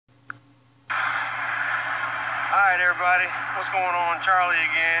Alright everybody, what's going on? Charlie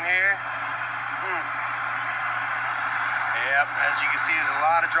again here. Yep, as you can see, there's a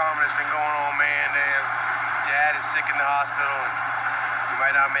lot of drama that's been going on, man. Damn, Dad is sick in the hospital and you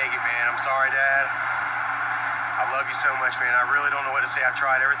might not make it, man. I'm sorry, Dad. I love you so much, man. I really don't know what to say. I've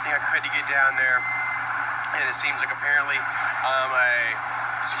tried everything I could to get down there, and it seems like apparently I'm a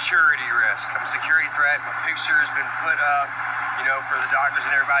security risk. I'm a security threat. My picture has been put up, you know, for the doctors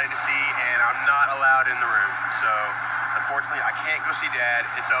and everybody to see, and I'm not allowed in the room. So, unfortunately, I can't go see Dad.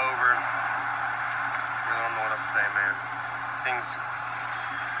 It's over. I really don't know what else to say, man. Things,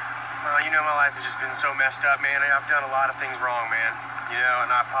 well, you know, my life has just been so messed up, man. I've done a lot of things wrong, man. You know,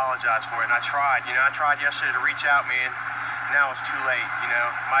 and I apologize for it. And I tried, you know, I tried yesterday to reach out, man. Now it's too late, you know.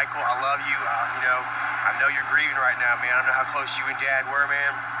 Michael, I love you. You know, I know you're grieving right now, man. I know how close you and Dad were,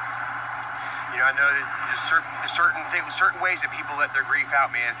 man. You know, I know that there's certain ways that people let their grief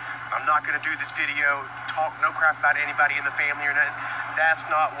out, man. I'm not gonna do this video, talk no crap about anybody in the family or nothing. That's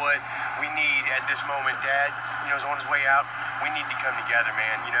not what we need at this moment. Dad, you know, is on his way out. We need to come together,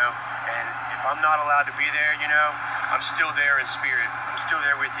 man, you know. And if I'm not allowed to be there, you know, I'm still there in spirit. I'm still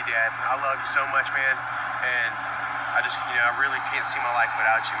there with you, Dad. I love you so much, man. And I just, you know, I really can't see my life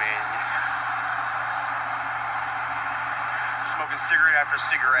without you, man. Smoking cigarette after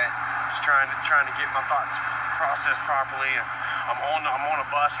cigarette. Just trying to get my thoughts processed properly. I'm on a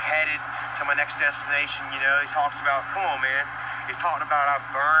bus headed to my next destination. You know, he talks about, come on, man. He's talking about I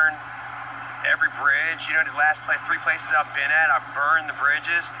burned every bridge. You know, the last 3 places I've been at, I burned the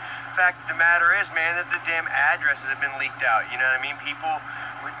bridges. The fact of the matter is, man, that the damn addresses have been leaked out. You know what I mean? People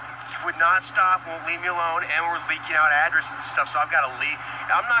would not stop, won't leave me alone, and we're leaking out addresses and stuff. So I've got to leave.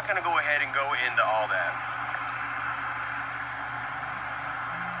 I'm not going to go ahead and go into all that.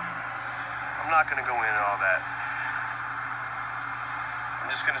 I'm not going to go into all that. I'm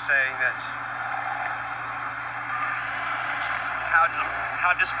just going to say that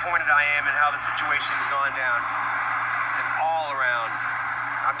how disappointed I am in how the situation has gone down. And all around,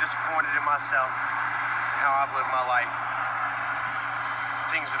 I'm disappointed in myself and how I've lived my life.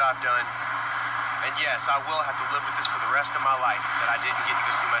 Things that I've done. And yes, I will have to live with this for the rest of my life, that I didn't get to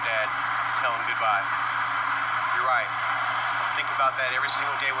go see my dad, tell him goodbye. You're right. I think about that every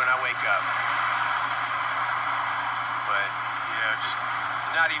single day when I wake up. But, you know, just to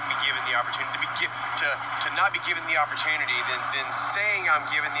not even be given the opportunity, to not be given the opportunity, then saying I'm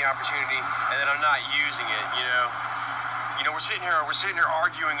given the opportunity and then I'm not using it, you know. You know, we're sitting here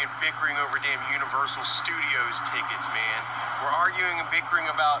arguing and bickering over damn Universal Studios tickets, man. We're arguing and bickering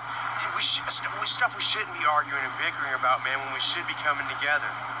about stuff we shouldn't be arguing and bickering about, man, when we should be coming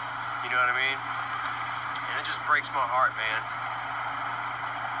together. You know what I mean? And it just breaks my heart, man.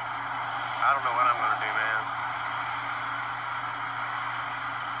 I don't know what I'm gonna do, man.